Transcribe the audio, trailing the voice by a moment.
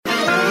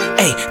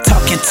Hey,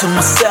 talking to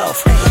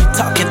myself.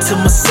 Welcome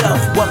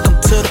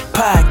to the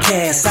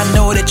podcast. I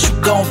know that you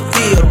gon'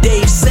 feel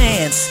Dave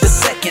Sands the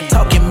second,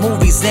 talking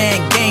movies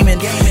and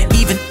gaming,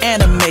 even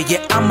anime.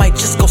 Yeah, I might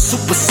just go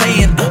Super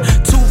Saiyan.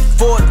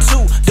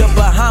 242, the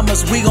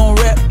Bahamas, we gon'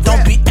 rep.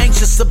 Don't be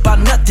anxious about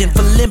nothing.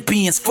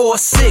 Philippians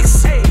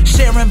 4:6.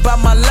 Sharing about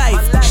my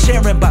life,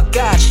 sharing about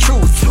God's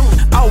truth.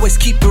 Always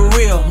keep it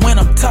real when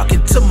I'm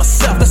talking to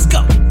myself. Let's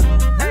go.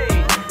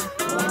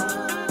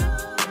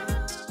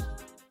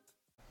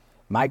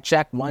 Mic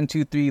check, 1,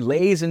 2, 3.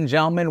 Ladies and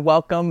gentlemen,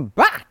 welcome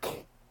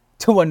back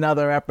to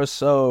another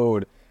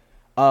episode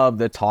of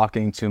the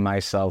Talking to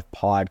Myself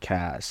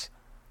podcast.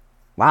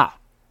 Wow.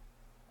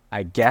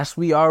 I guess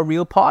we are a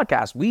real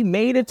podcast. We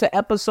made it to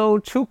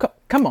episode 2.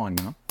 Come on,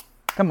 you know.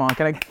 Come on.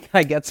 Can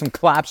I get some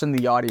claps in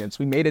the audience?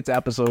 We made it to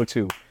episode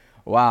 2.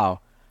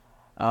 Wow.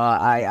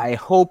 I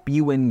hope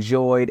you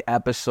enjoyed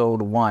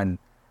episode 1.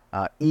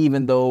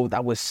 Even though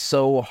that was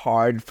so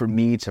hard for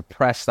me to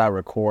press that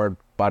record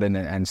button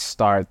and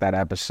start that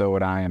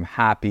episode, I am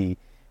happy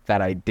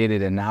that I did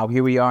it. And now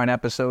here we are in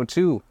episode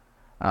 2.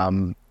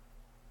 I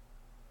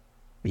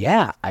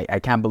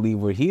can't believe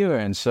we're here.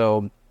 And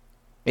so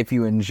if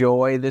you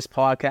enjoy this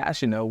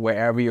podcast, you know,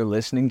 wherever you're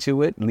listening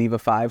to it, leave a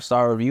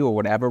 5-star review or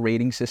whatever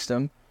rating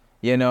system,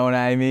 you know what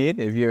I mean?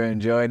 If you're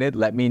enjoying it,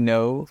 let me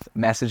know.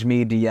 Message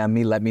me, DM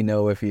me, let me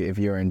know if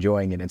you're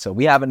enjoying it. And so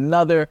we have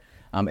another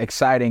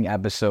exciting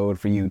episode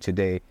for you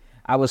today.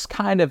 I was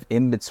kind of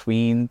in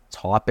between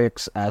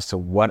topics as to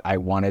what I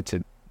wanted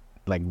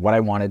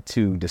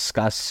to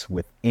discuss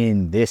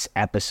within this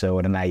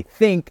episode, and I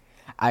think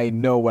I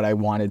know what I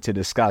wanted to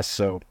discuss.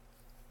 So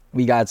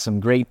we got some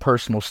great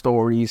personal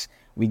stories,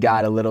 we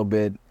got a little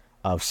bit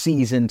of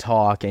season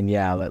talk, and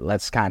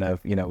let's kind of,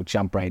 you know,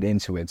 jump right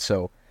into it.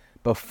 So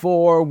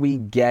before we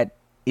get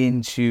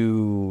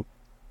into,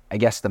 I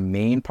guess, the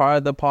main part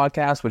of the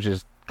podcast, which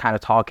is kind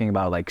of talking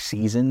about like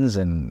seasons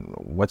and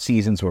what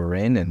seasons we're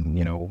in and,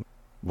 you know,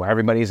 where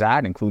everybody's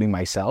at, including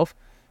myself.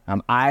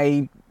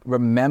 I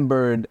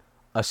remembered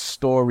a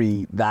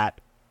story that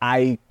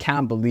I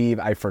can't believe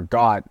I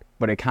forgot,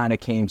 but it kind of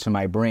came to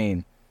my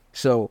brain.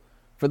 So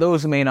for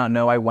those who may not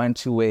know, I went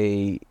to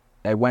a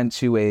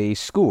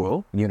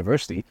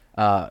university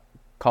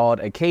called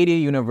Acadia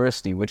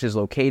University, which is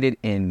located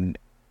in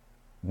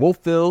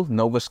Wolfville,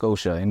 Nova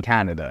Scotia in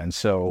Canada. And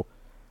so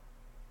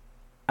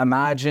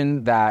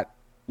imagine that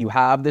you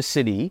have the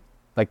city,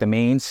 like the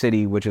main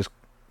city, which is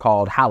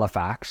called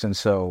Halifax. And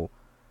so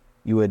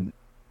you would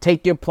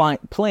take your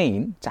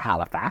plane to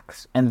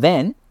Halifax, and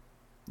then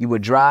you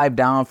would drive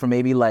down for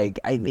maybe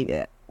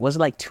was it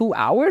like 2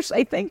 hours?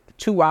 I think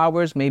 2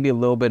 hours, maybe a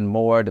little bit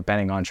more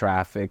depending on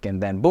traffic.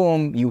 And then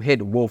boom, you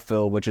hit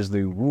Wolfville, which is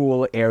the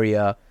rural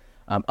area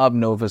of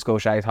Nova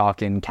Scotia. I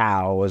talking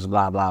cows,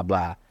 blah, blah,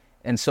 blah.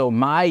 And so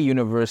my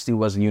university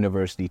was a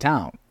university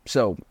town.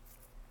 So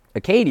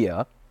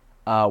Acadia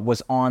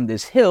was on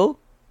this hill.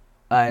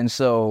 And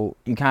so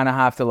you kind of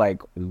have to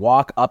like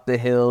walk up the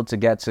hill to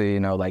get to, you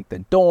know, like the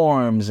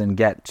dorms and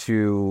get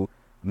to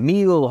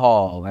meal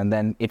hall. And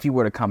then if you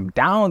were to come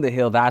down the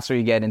hill, that's where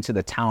you get into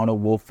the town of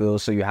Wolfville.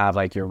 So you have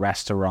like your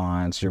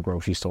restaurants, your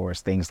grocery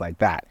stores, things like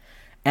that.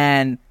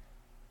 And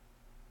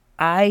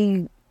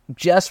I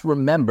just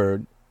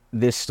remembered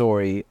this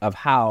story of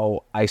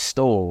how I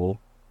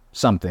stole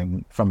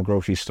something from a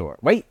grocery store.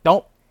 Wait,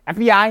 don't.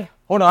 FBI,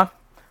 hold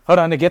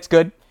on. It gets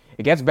good.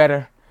 It gets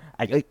better.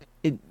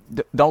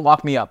 Don't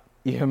lock me up.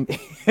 You hear me?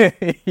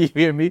 You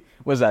hear me?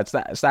 Was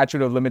that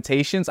statute of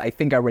limitations? I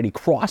think I already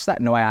crossed that.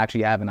 No, I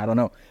actually haven't. I don't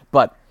know.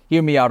 But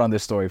hear me out on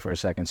this story for a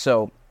second.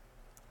 So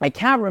I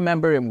can't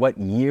remember in what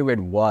year it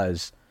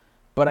was,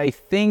 but I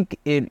think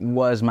it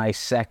was my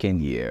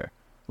second year.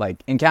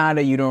 Like in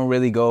Canada, you don't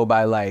really go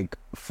by like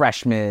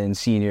freshman,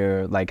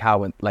 senior, like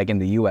how like in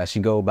the US,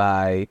 you go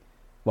by,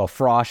 well,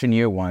 frosh in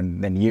year 1,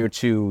 then year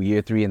 2,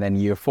 year 3, and then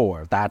year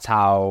 4. That's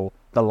how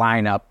the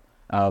lineup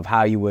of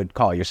how you would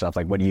call yourself,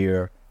 like what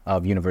year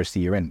of university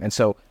you're in. And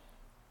so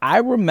I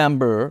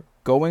remember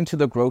going to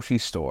the grocery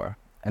store.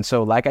 And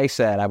so, like I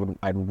said,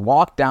 I'd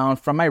walk down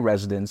from my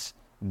residence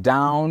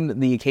down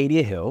the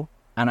Acadia Hill,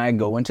 and I'd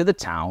go into the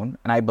town,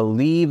 and I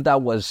believe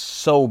that was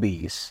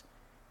Sobeys.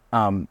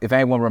 If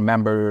anyone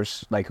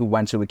remembers, like who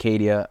went to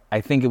Acadia,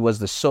 I think it was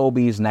the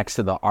Sobeys next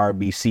to the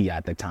RBC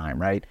at the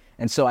time, right?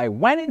 And so I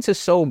went into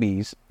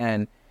Sobeys,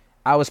 and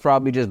I was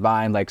probably just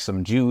buying like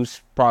some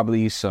juice,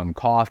 probably some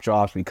cough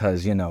drops,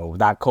 because, you know,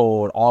 that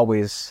cold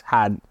always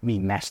had me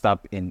messed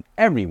up in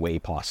every way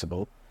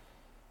possible.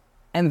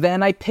 And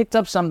then I picked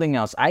up something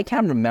else. I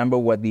can't remember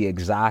what the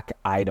exact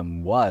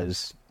item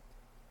was,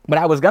 but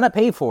I was going to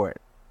pay for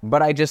it.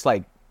 But I just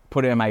like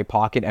put it in my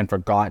pocket and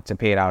forgot to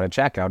pay it out at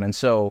checkout. And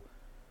so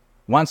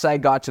once I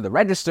got to the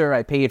register,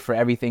 I paid for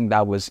everything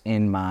that was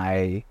in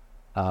my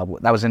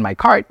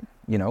cart,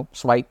 you know,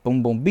 swipe,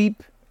 boom, boom,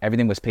 beep,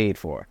 everything was paid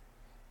for.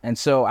 And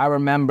so I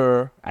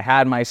remember I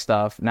had my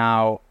stuff.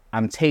 Now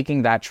I'm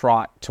taking that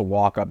trot to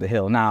walk up the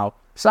hill. Now,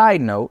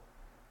 side note,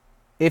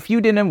 if you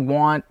didn't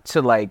want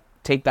to like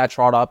take that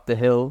trot up the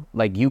hill,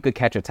 like you could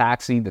catch a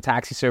taxi. The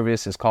taxi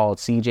service is called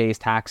CJ's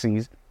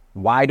Taxis.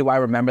 Why do I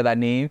remember that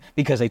name?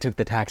 Because I took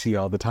the taxi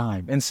all the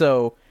time. And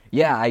so,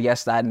 yeah, I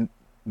guess that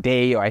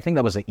day, or I think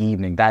that was that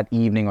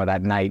evening or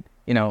that night,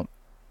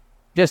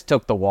 just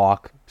took the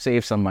walk,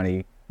 saved some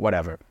money,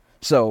 whatever.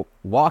 So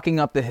walking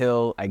up the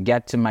hill, I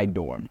get to my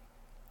dorm.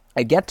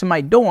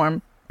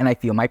 And I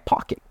feel my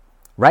pocket,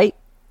 right?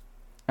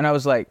 And I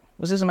was like,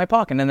 what's this in my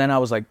pocket? And then I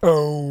was like,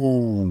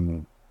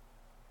 oh,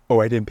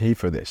 I didn't pay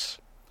for this.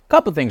 A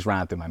couple things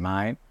ran through my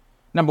mind.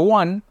 Number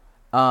one,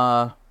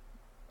 I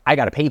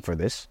got to pay for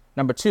this.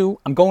 Number two,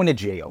 I'm going to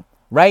jail,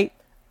 right?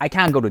 I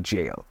can't go to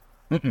jail.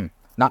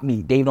 Not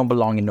me. Dave don't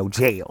belong in no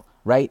jail,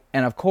 right?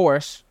 And of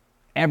course,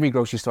 every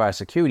grocery store has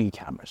security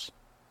cameras.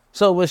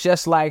 So it was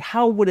just like,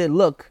 how would it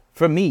look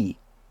for me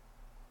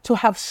to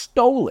have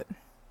stolen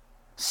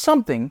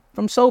something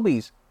from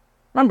Sobeys?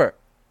 Remember,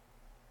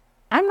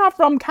 I'm not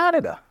from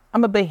Canada.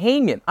 I'm a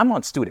Bahamian. I'm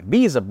on student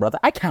visa, brother.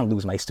 I can't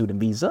lose my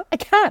student visa. I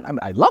can't.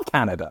 I love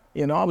Canada.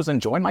 I was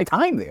enjoying my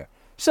time there.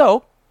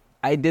 So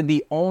I did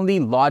the only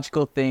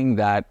logical thing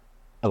that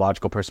a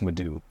logical person would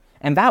do.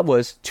 And that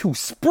was to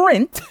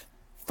sprint,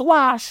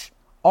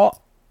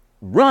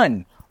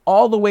 run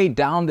all the way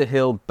down the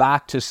hill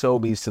back to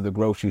Sobeys to the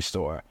grocery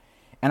store.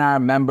 And I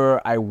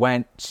remember I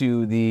went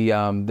to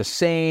the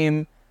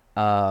same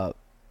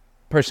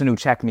person who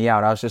checked me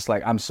out. I was just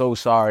like, I'm so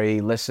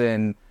sorry.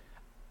 Listen,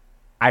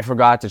 I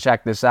forgot to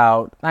check this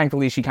out.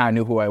 Thankfully, she kind of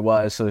knew who I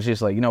was. So it's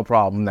just like, no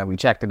problem. Then we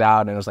checked it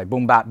out and it was like,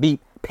 boom, bop,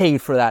 beep,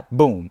 paid for that.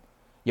 Boom.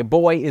 Your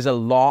boy is a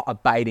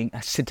law-abiding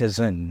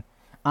citizen.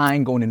 I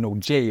ain't going to no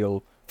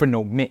jail for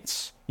no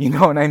mitts. You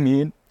know what I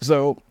mean?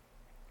 So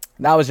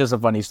that was just a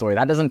funny story.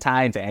 That doesn't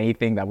tie into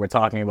anything that we're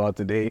talking about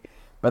today.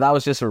 But that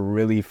was just a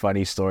really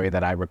funny story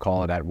that I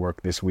recalled at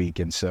work this week.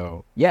 And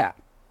so, yeah.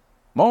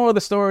 Moral of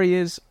the story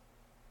is,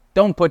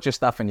 don't put your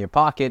stuff in your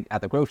pocket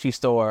at the grocery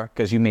store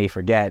because you may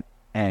forget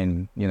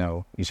and,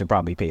 you should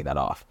probably pay that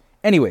off.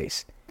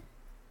 Anyways,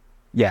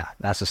 yeah,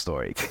 that's the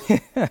story.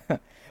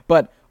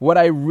 But what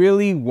I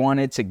really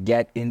wanted to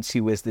get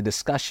into is the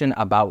discussion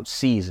about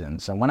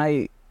seasons. And when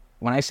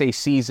I say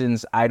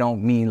seasons, I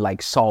don't mean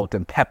like salt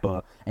and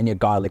pepper and your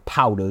garlic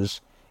powders.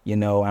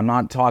 I'm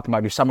not talking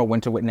about your summer,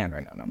 winter,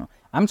 no.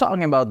 I'm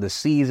talking about the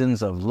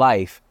seasons of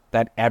life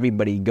that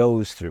everybody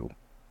goes through.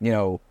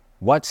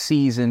 What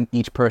season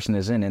each person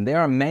is in. And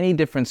there are many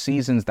different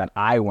seasons that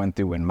I went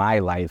through in my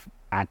life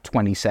at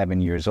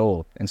 27 years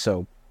old. And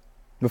so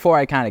before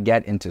I kind of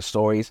get into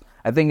stories,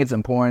 I think it's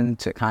important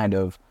to kind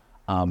of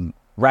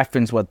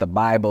reference what the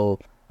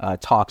Bible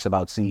talks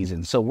about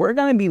seasons. So we're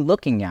going to be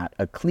looking at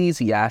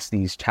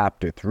Ecclesiastes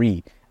chapter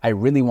 3. I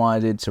really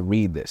wanted to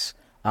read this.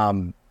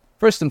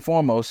 First and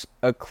foremost,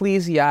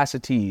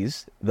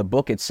 Ecclesiastes, the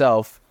book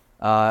itself,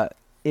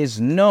 is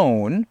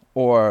known,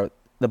 or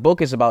the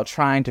book is about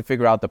trying to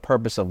figure out the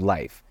purpose of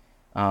life.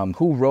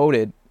 Who wrote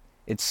it?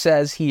 It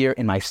says here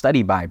in my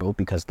study Bible,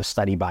 because the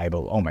study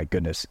Bible, oh my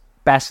goodness,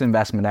 best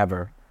investment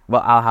ever.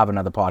 Well, I'll have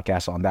another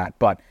podcast on that.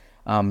 But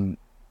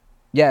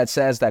it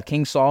says that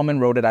King Solomon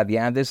wrote it at the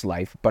end of his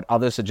life, but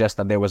others suggest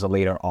that there was a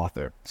later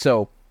author.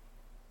 So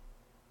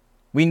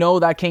we know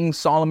that King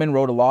Solomon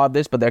wrote a lot of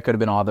this, but there could have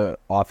been other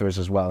authors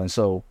as well. And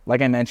so,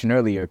 like I mentioned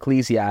earlier,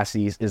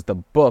 Ecclesiastes is the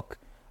book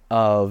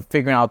of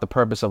figuring out the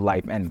purpose of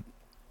life. And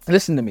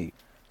listen to me.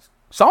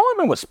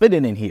 Solomon was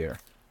spitting in here.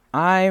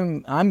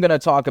 I'm going to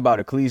talk about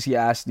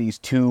Ecclesiastes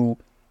 2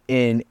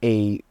 in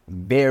a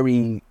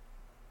very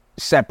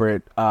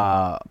separate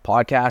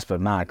podcast, but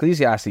man,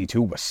 Ecclesiastes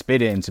 2 was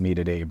spit into me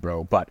today,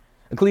 bro. But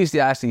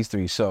Ecclesiastes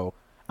 3. So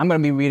I'm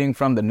going to be reading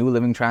from the New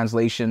Living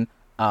Translation.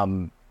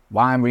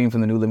 Why I'm reading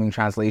from the New Living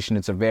Translation,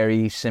 it's a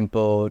very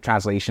simple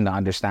translation to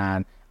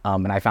understand,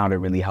 and I found it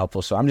really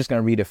helpful. So I'm just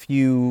going to read a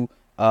few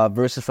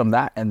verses from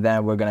that, and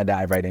then we're going to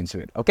dive right into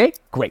it. Okay,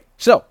 great.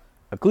 So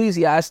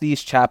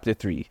Ecclesiastes chapter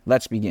 3.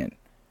 Let's begin.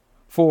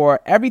 For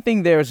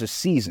everything there is a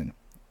season,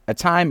 a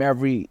time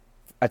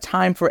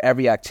for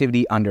every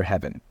activity under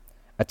heaven,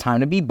 a time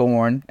to be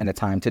born and a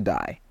time to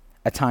die,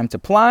 a time to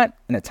plant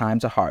and a time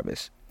to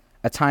harvest,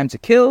 a time to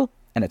kill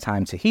and a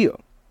time to heal,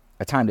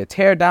 a time to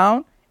tear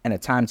down and a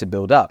time to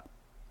build up,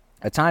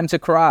 a time to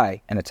cry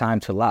and a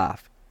time to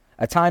laugh,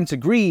 a time to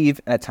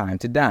grieve and a time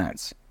to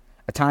dance,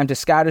 a time to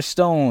scatter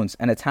stones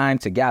and a time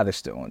to gather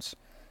stones,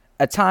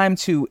 a time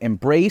to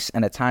embrace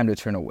and a time to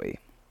turn away,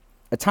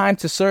 a time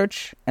to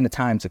search and a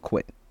time to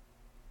quit.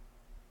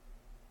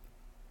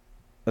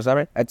 Was that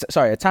right?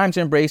 A time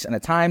to embrace and a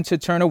time to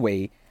turn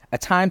away, a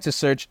time to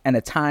search and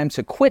a time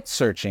to quit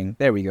searching.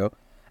 There we go.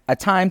 A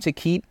time to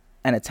keep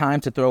and a time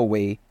to throw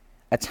away,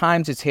 a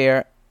time to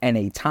tear and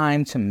a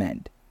time to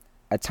mend,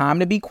 a time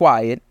to be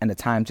quiet and a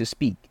time to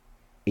speak,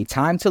 a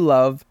time to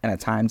love and a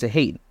time to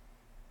hate,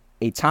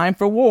 a time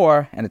for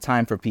war and a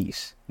time for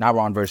peace. Now we're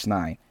on verse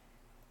 9.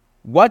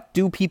 What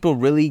do people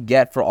really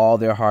get for all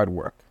their hard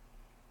work? ?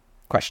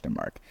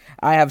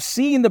 I have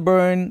seen the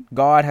burden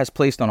God has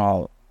placed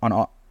on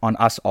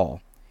us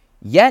all.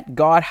 Yet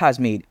God has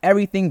made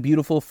everything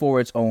beautiful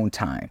for its own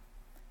time.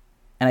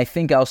 And I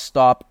think I'll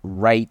stop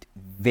right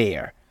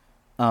there.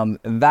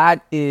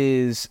 That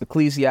is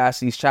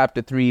Ecclesiastes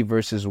chapter 3,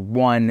 verses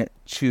 1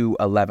 to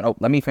 11. Oh,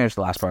 let me finish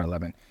the last part,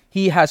 11.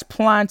 He has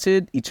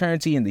planted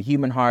eternity in the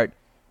human heart,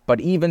 but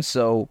even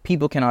so,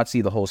 people cannot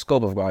see the whole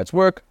scope of God's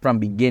work from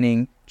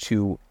beginning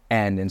to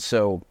end. And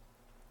so,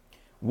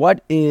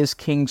 what is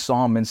King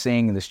Solomon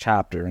saying in this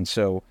chapter? And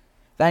so,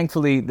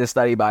 thankfully, this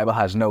study Bible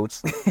has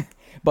notes,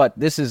 but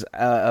this is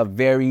I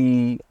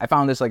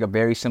found this like a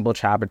very simple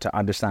chapter to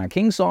understand.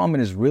 King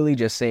Solomon is really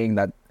just saying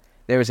that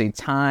there is a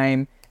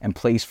time and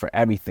place for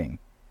everything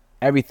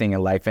in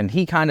life. And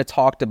he kind of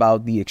talked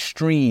about the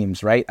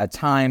extremes, right? A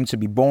time to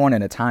be born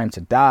and a time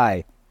to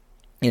die,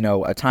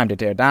 a time to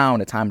tear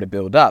down, a time to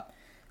build up.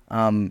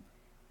 And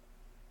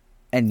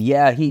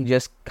yeah, he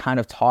just kind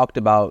of talked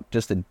about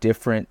just the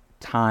different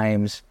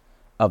times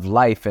of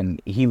life,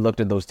 and he looked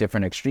at those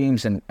different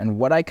extremes. And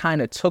what I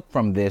kind of took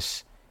from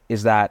this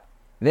is that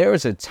there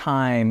is a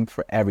time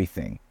for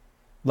everything.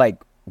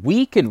 Like,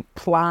 we can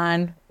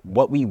plan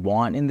what we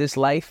want in this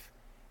life,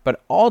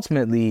 but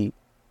ultimately,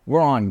 we're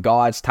on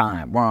God's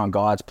time. We're on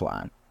God's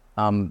plan.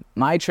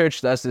 My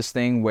church does this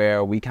thing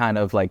where we kind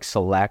of like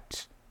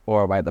select,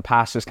 or the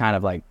pastors kind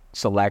of like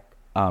select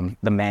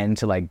the men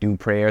to like do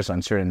prayers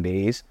on certain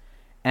days.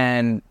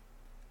 And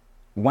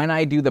when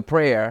I do the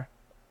prayer,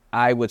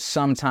 I would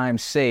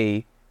sometimes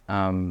say,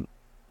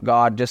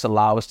 God, just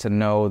allow us to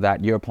know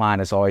that your plan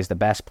is always the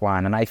best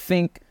plan. And I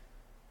think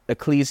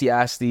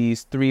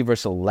Ecclesiastes 3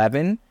 verse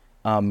 11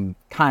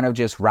 kind of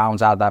just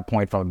rounds out that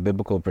point from a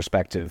biblical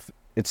perspective.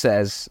 It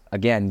says,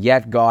 again,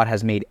 yet God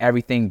has made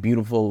everything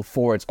beautiful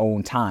for its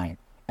own time.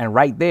 And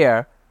right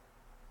there,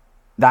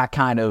 that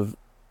kind of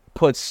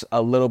puts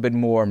a little bit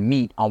more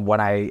meat on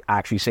what I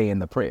actually say in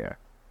the prayer.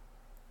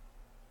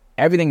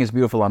 Everything is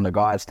beautiful under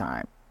God's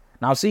time.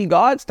 Now, see,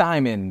 God's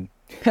timing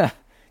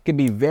can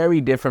be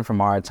very different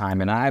from our time,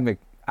 and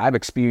I've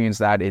experienced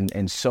that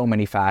in so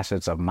many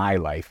facets of my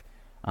life.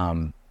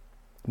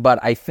 But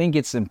I think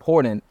it's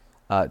important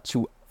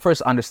to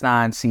first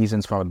understand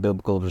seasons from a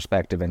biblical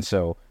perspective, and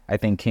so I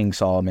think King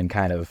Solomon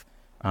kind of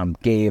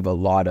gave a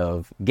lot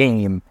of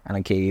game, and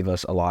it gave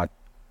us a lot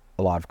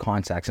of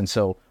context. And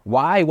so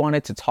why I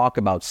wanted to talk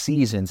about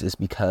seasons is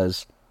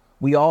because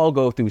we all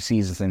go through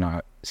seasons in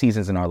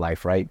our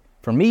life, right?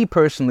 For me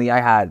personally, I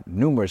had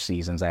numerous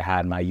seasons. I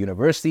had my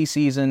university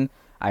season,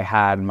 I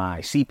had my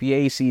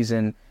CPA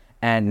season,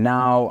 and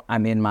now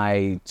I'm in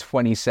my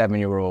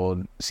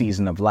 27-year-old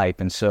season of life.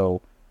 And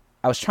so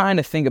I was trying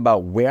to think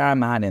about where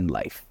I'm at in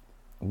life.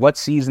 What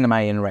season am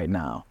I in right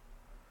now?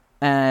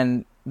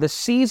 And the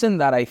season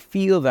that I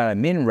feel that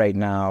I'm in right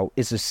now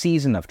is a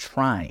season of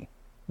trying,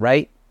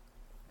 right?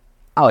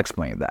 I'll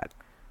explain that.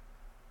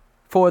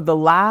 For the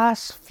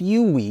last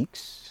few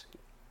weeks,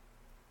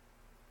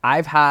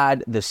 I've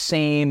had the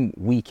same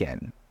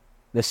weekend,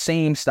 the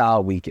same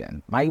style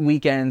weekend. My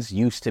weekends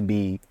used to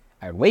be,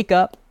 I'd wake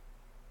up,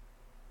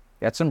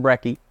 get some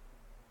brekkie,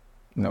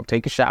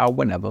 take a shower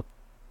whenever.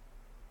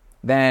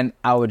 Then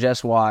I would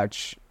just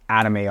watch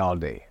anime all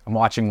day. I'm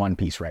watching One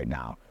Piece right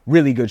now.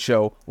 Really good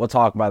show. We'll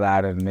talk about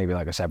that and maybe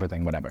like a separate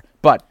thing, whatever.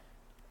 But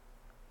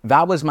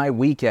that was my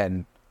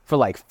weekend for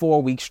like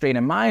 4 weeks straight.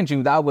 And mind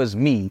you, that was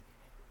me.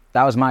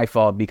 That was my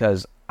fault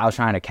because I was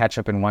trying to catch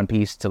up in One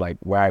Piece to like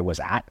where I was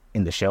at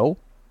in the show.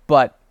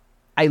 But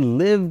I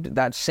lived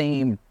that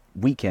same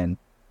weekend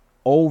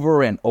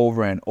over and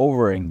over and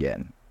over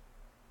again.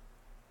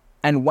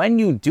 And when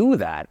you do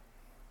that,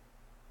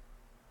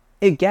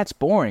 it gets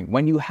boring.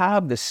 When you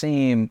have the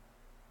same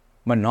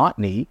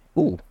monotony,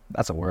 ooh,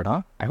 that's a word,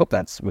 huh? I hope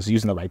that was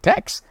using the right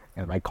text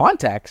and the right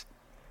context.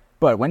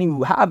 But when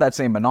you have that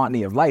same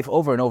monotony of life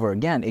over and over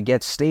again, it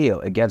gets stale,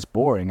 it gets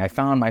boring. I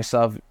found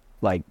myself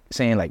like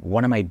saying like,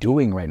 what am I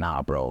doing right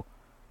now, bro?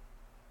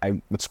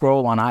 I would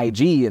scroll on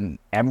IG and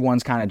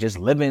everyone's kind of just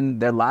living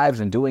their lives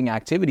and doing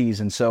activities.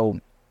 And so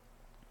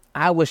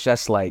I was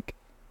just like,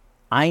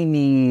 I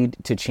need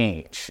to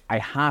change. I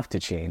have to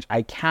change.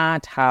 I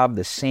can't have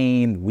the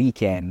same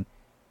weekend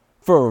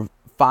for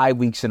 5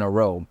 weeks in a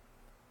row.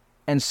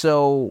 And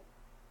so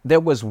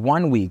there was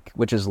 1 week,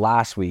 which is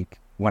last week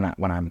when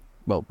I'm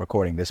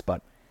recording this,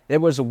 but there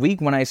was a week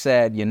when I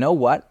said, you know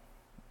what?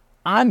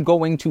 I'm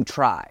going to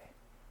try.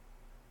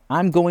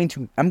 I'm going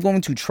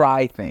to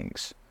try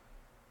things.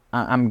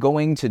 I'm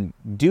going to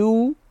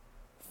do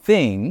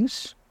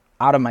things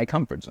out of my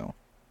comfort zone.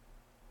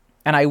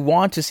 And I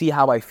want to see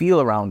how I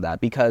feel around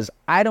that, because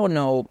I don't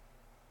know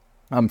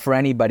for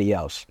anybody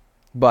else,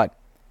 but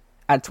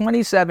at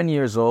 27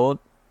 years old,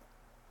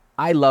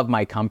 I love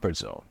my comfort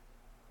zone.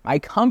 My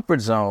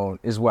comfort zone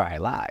is where I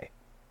lie.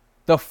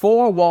 The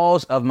four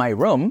walls of my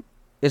room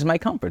is my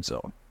comfort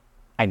zone.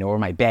 I know where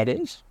my bed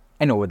is.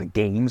 I know where the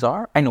games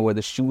are. I know where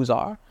the shoes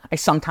are. I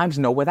sometimes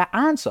know where the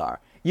ants are.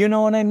 You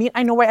know what I mean?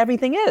 I know where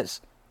everything is.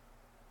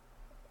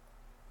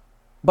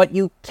 But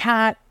you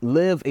can't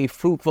live a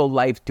fruitful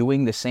life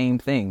doing the same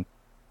thing.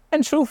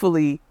 And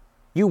truthfully,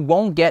 you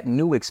won't get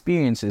new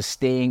experiences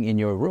staying in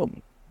your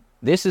room.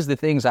 This is the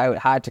things I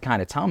had to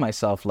kind of tell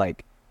myself,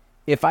 like,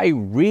 if I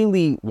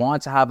really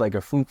want to have like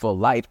a fruitful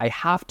life, I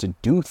have to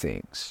do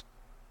things.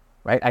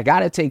 right? I got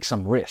to take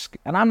some risk.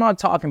 And I'm not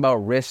talking about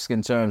risk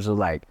in terms of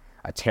like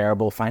a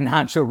terrible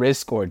financial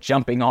risk or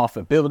jumping off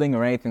a building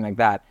or anything like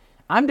that.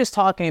 I'm just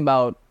talking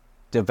about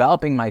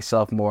developing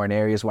myself more in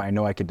areas where I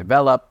know I could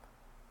develop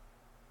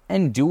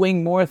and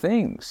doing more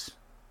things.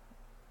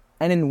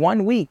 And in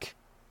 1 week,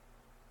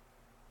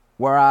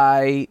 where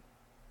I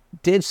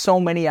did so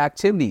many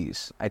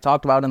activities, I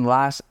talked about in the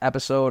last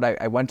episode,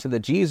 I went to the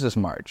Jesus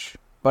March.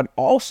 But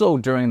also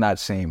during that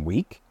same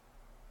week,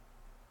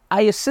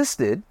 I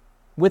assisted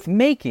with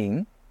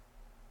making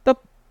the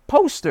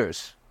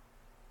posters.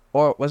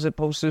 Or was it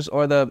posters?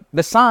 Or the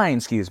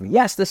signs, excuse me.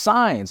 Yes, the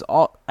signs.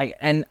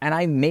 And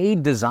I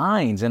made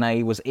designs, and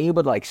I was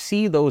able to like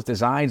see those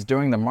designs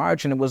during the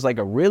march, and it was like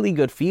a really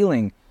good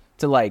feeling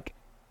to like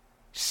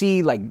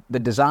see like the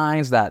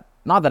designs that,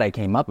 not that I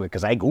came up with,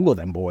 because I Googled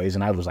them boys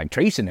and I was like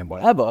tracing them,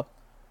 whatever,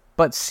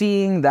 but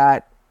seeing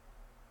that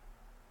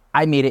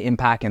I made an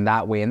impact in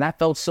that way, and that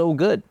felt so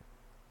good.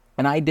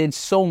 And I did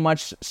so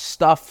much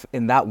stuff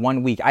in that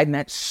 1 week. I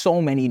met so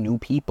many new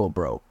people,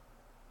 bro.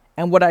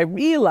 And what I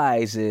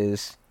realize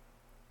is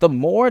the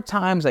more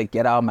times I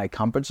get out of my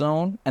comfort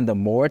zone and the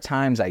more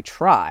times I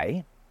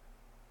try,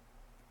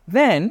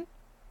 then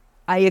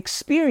I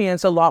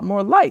experience a lot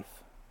more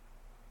life.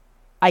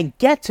 I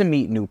get to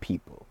meet new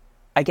people.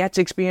 I get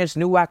to experience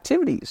new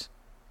activities.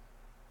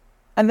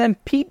 And then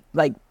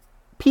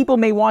people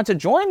may want to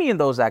join me in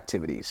those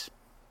activities.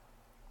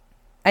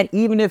 And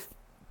even if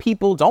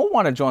people don't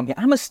want to join me,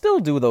 I'm going to still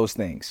do those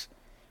things.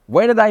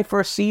 Where did I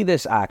first see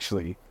this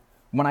actually?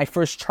 When I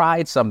first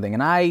tried something,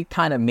 and I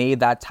kind of made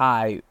that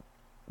tie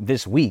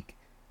this week,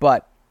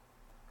 but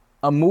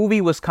a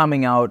movie was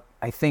coming out,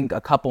 I think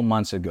a couple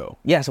months ago.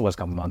 Yes, it was a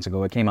couple months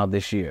ago. It came out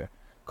this year,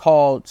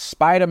 called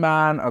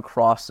Spider-Man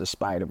Across the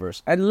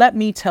Spider-Verse. And let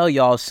me tell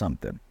y'all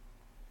something.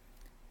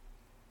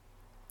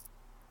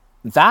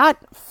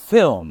 That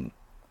film,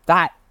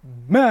 that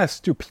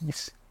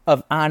masterpiece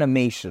of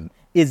animation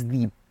is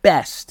the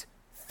best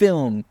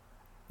film,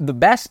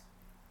 first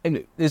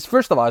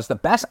of all, it's the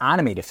best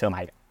animated film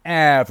I've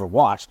ever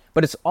watched,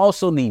 but it's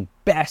also the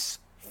best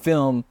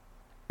film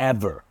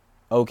ever,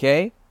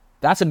 okay?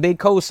 That's a big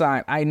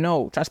cosign, I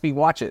know. Trust me,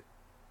 watch it.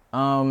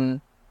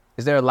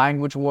 Is there a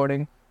language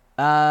warning?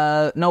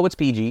 No, it's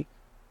PG.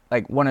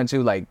 Like 1 or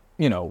 2, like,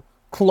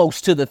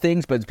 close to the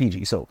things, but it's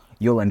PG, so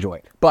you'll enjoy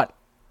it. But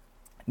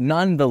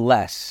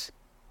nonetheless,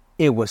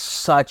 it was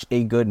such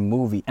a good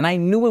movie. And I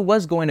knew it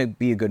was going to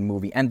be a good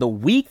movie. And the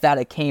week that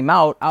it came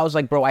out, I was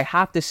like, bro, I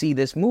have to see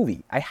this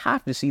movie. I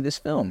have to see this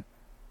film.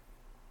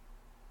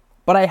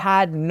 But I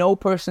had no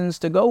persons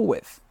to go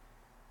with.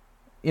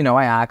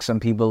 I asked some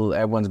people,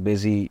 everyone's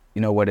busy,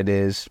 you know what it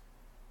is,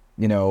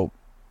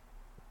 And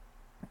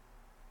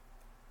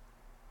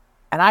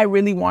I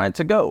really wanted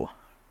to go.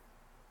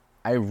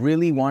 I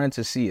really wanted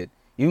to see it.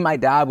 Even my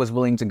dad was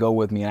willing to go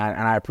with me, and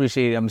I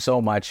appreciate him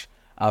so much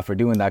for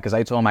doing that, because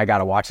I told him I got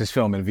to watch this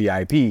film in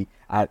VIP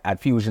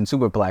at Fusion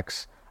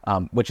Superplex,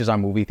 which is our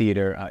movie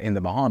theater in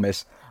the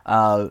Bahamas.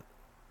 But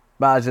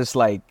I was just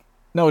like,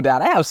 no,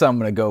 Dad, I have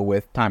someone to go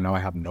with. Time now, I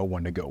have no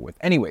one to go with.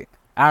 Anyway,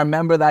 I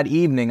remember that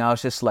evening, I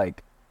was just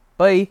like,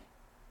 buddy,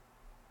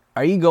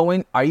 are you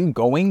going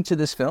to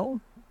this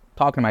film?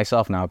 Talking to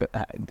myself now, but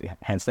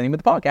hence the name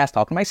of the podcast,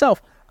 talking to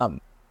myself.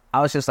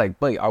 I was just like,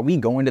 buddy, are we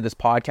going to this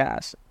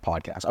podcast?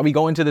 Are we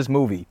going to this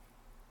movie?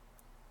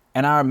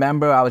 And I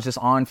remember I was just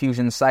on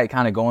Fusion's site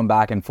kind of going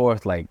back and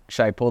forth, like,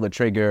 should I pull the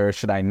trigger?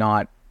 Should I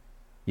not?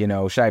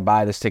 Should I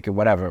buy this ticket?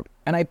 Whatever.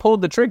 And I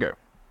pulled the trigger,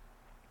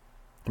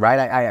 right?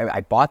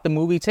 I bought the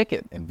movie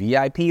ticket in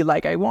VIP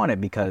like I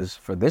wanted, because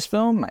for this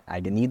film, I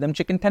didn't need them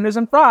chicken tenders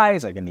and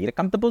fries. I didn't need a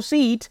comfortable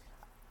seat.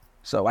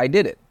 So I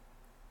did it.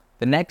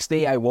 The next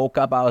day I woke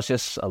up, I was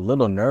just a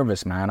little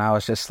nervous, man. I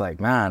was just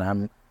like,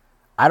 man,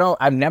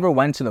 I've never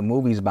went to the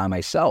movies by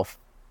myself.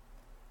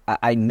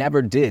 I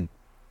never did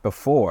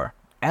before.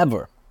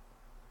 Ever.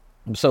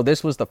 So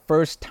this was the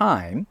first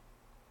time.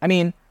 I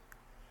mean,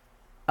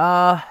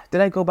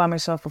 did I go by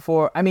myself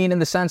before? I mean, in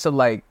the sense of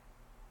like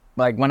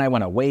when I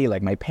went away,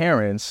 like my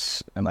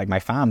parents and like my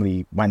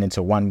family went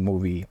into one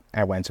movie,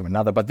 I went to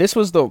another. But this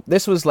was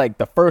like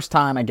the first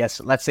time, I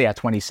guess, let's say at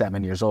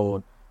 27 years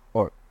old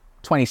or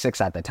 26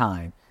 at the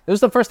time. It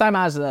was the first time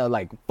as a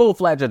like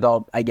full-fledged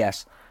adult, I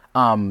guess,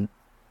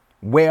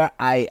 where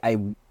I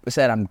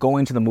said I'm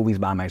going to the movies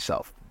by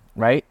myself,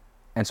 right?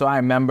 And so I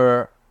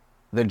remember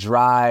the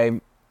drive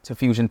to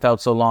Fusion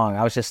felt so long.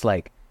 I was just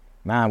like,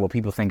 man, will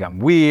people think I'm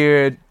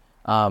weird?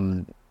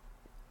 How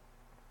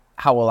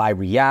will I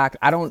react?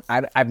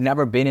 I've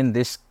never been in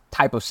this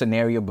type of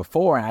scenario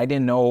before, and I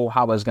didn't know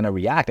how I was going to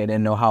react. I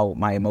didn't know how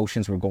my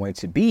emotions were going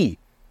to be.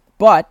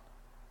 But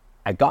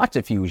I got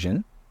to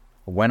Fusion,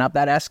 went up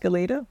that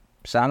escalator,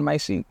 sat in my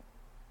seat.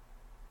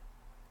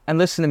 And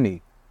listen to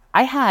me.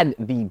 I had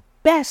the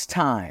best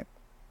time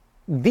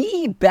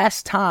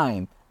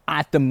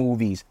at the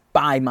movies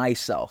by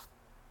myself.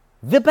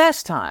 The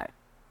best time.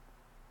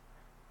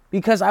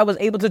 Because I was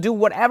able to do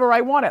whatever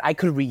I wanted. I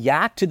could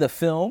react to the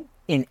film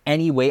in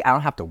any way. I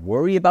don't have to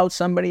worry about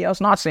somebody else.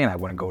 Not saying I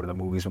wouldn't go to the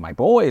movies with my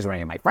boys or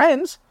any of my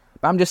friends,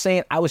 But I'm just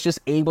saying I was just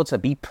able to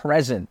be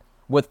present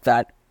with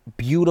that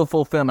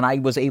beautiful film, and I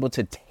was able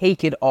to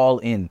take it all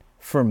in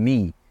for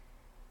me.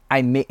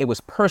 It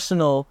was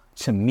personal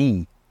to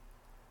me,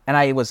 and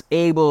I was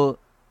able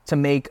to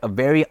make a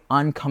very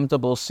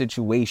uncomfortable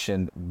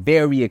situation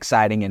very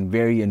exciting and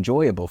very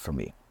enjoyable for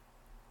me.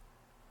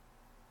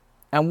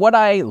 And what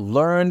I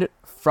learned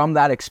from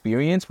that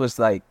experience was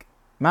like,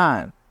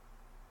 man,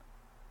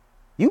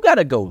 you got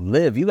to go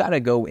live. You got to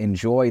go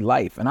enjoy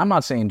life. And I'm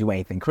not saying do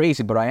anything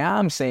crazy, but what I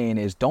am saying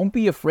is don't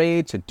be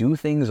afraid to do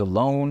things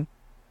alone.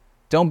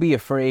 Don't be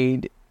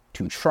afraid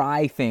to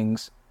try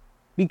things,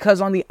 because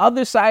on the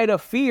other side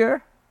of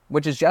fear,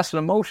 which is just an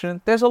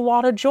emotion, there's a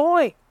lot of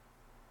joy.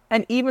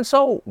 And even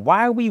so,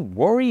 why are we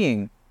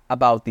worrying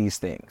about these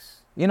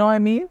things? You know what I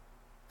mean?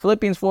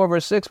 Philippians 4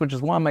 verse 6, which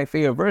is one of my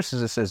favorite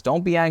verses, it says,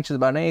 don't be anxious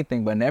about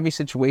anything, but in every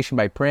situation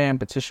by prayer and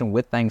petition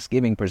with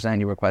thanksgiving, present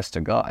your requests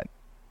to God.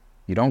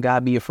 You don't got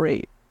to be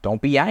afraid.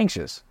 Don't be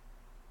anxious.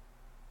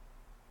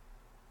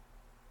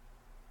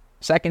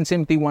 2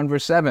 Timothy 1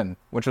 verse 7,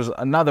 which was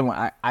another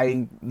one.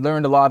 I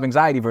learned a lot of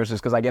anxiety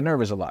verses because I get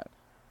nervous a lot.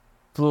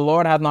 For the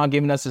Lord hath not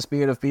given us the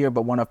spirit of fear,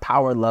 but one of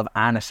power, love,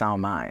 and a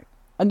sound mind.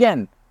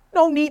 Again,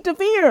 no need to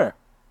fear.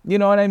 You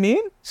know what I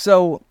mean?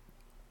 So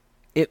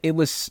it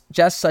was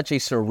just such a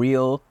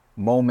surreal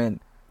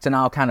moment to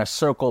now kind of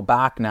circle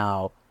back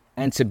now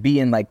and to be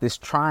in like this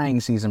trying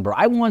season, bro.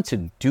 I want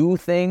to do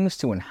things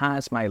to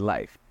enhance my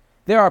life.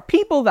 There are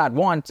people that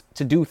want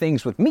to do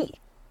things with me.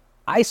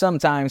 I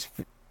sometimes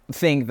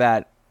think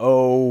that,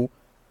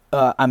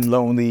 I'm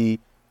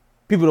lonely.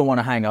 People don't want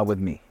to hang out with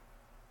me.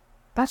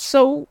 That's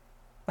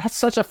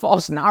such a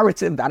false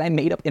narrative that I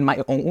made up in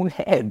my own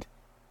head.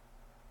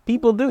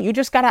 People do. You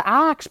just got to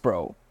ask,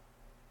 bro.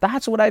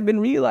 That's what I've been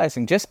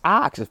realizing. Just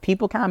ask. If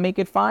people can't make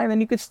it, fine,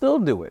 then you could still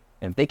do it.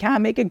 If they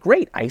can't make it,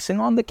 great. Icing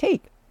on the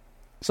cake.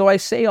 So I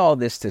say all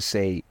this to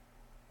say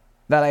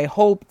that I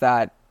hope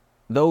that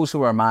those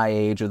who are my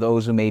age or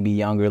those who may be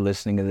younger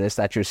listening to this,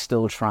 that you're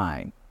still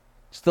trying,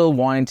 still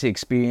wanting to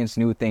experience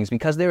new things,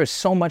 because there is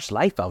so much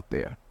life out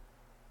there.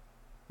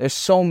 There's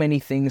so many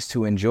things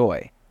to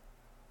enjoy.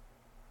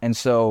 And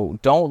so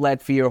don't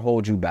let fear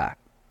hold you back.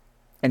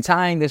 And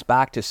tying this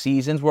back to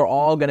seasons, we're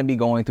all going to be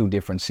going through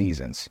different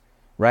seasons,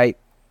 right?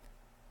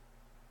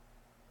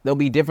 There'll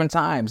be different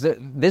times.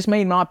 This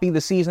may not be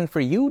the season for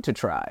you to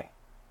try.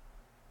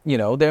 You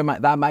know,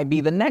 that might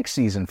be the next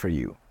season for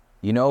you.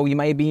 You know, you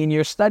might be in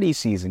your study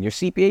season, your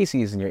CPA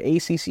season, your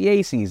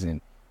ACCA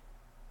season,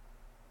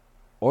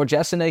 or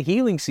just in a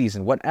healing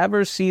season.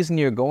 Whatever season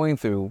you're going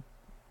through,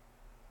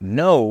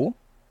 know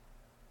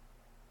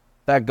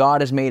that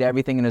God has made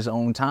everything in his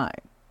own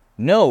time.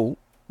 Know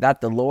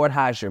that the Lord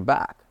has your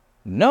back.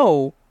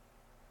 Know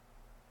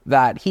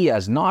that he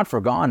has not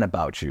forgotten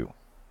about you.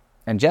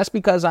 And just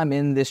because I'm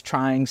in this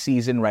trying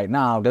season right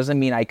now doesn't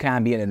mean I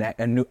can't be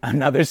in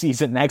another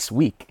season next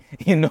week.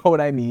 You know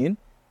what I mean?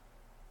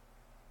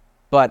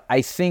 But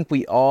I think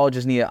we all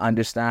just need to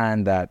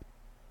understand that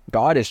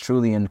God is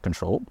truly in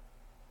control,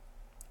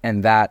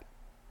 and that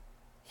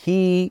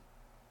he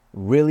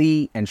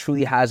really and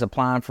truly has a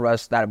plan for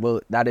us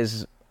that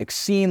is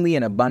exceedingly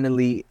and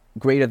abundantly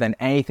greater than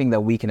anything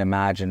that we can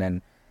imagine.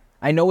 And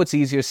I know it's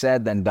easier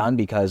said than done,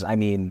 because I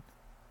mean,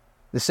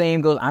 the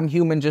saying goes, I'm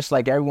human just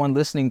like everyone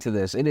listening to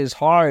this. It is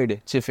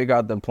hard to figure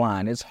out the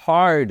plan. It's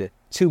hard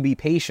to be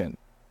patient.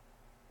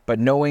 But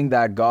knowing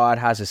that God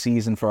has a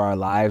season for our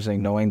lives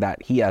and knowing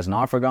that he has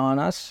not forgotten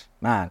us,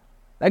 man,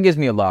 that gives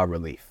me a lot of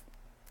relief.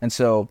 And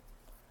so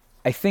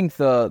I think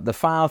the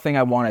final thing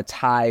I want to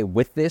tie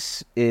with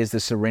this is the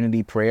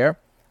Serenity Prayer,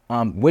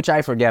 which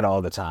I forget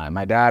all the time.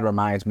 My dad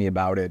reminds me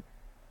about it,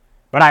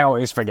 but I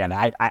always forget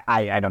it.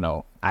 I don't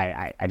know.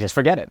 I just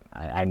forget it.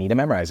 I need to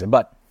memorize it.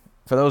 But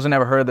for those who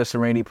never heard the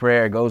Serenity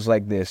Prayer, it goes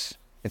like this.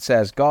 It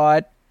says,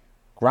 God,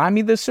 grant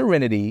me the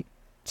serenity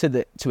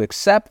to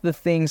accept the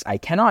things I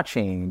cannot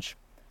change,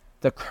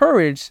 the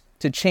courage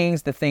to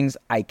change the things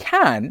I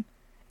can,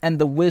 and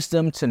the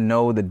wisdom to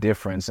know the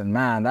difference. And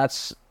man,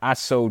 that's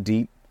so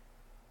deep.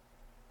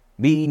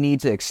 We need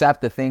to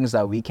accept the things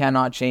that we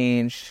cannot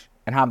change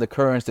and have the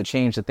courage to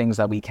change the things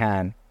that we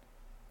can.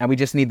 And we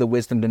just need the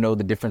wisdom to know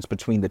the difference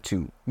between the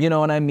two. You know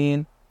what I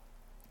mean?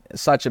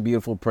 Such a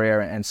beautiful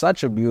prayer and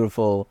such a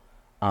beautiful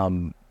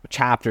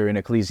chapter in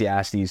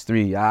Ecclesiastes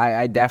 3.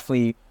 I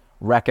definitely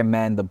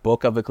recommend the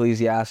book of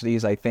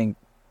Ecclesiastes. I think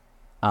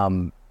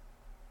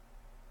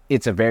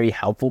it's a very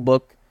helpful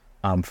book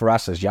for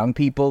us as young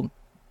people,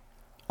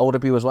 older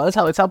people as well.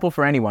 It's helpful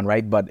for anyone,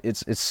 right? But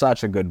it's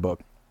such a good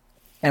book.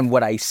 And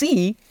what I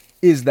see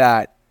is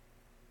that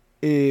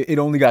it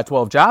only got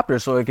 12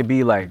 chapters, so it could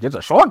be like, it's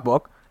a short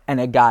book, and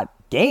it got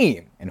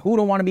game. And who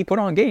don't want to be put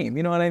on game?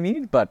 You know what I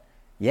mean? But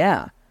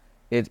yeah,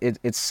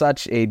 it's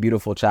such a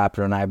beautiful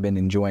chapter, and I've been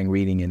enjoying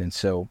reading it. And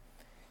so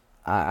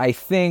I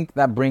think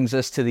that brings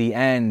us to the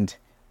end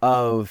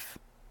of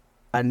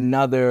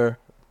another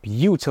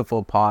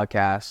beautiful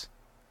podcast.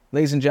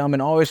 Ladies and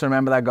gentlemen, always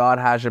remember that God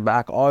has your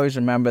back. Always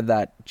remember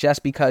that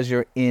just because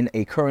you're in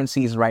a current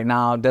season right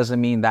now doesn't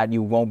mean that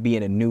you won't be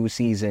in a new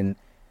season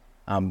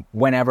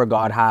whenever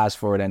God has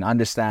for it, and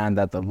understand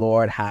that the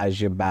Lord has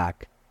your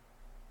back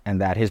and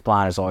that his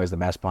plan is always the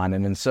best plan.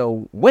 And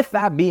so with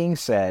that being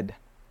said,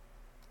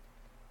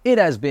 it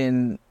has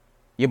been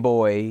your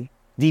boy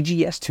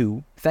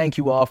DGS2. Thank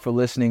you all for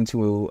listening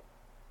to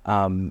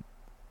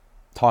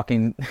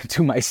talking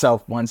to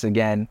myself once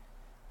again.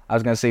 I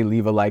was going to say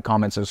leave a like,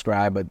 comment,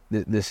 subscribe, but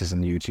this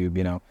isn't YouTube,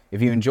 you know.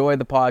 If you enjoyed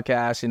the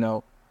podcast, you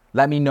know,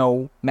 let me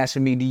know.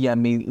 Message me, DM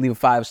me, leave a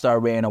 5-star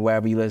rating or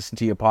wherever you listen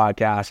to your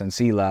podcast. And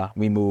Sila,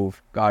 we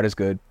move. God is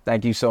good.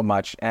 Thank you so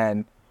much.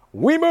 And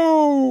we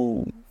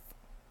move!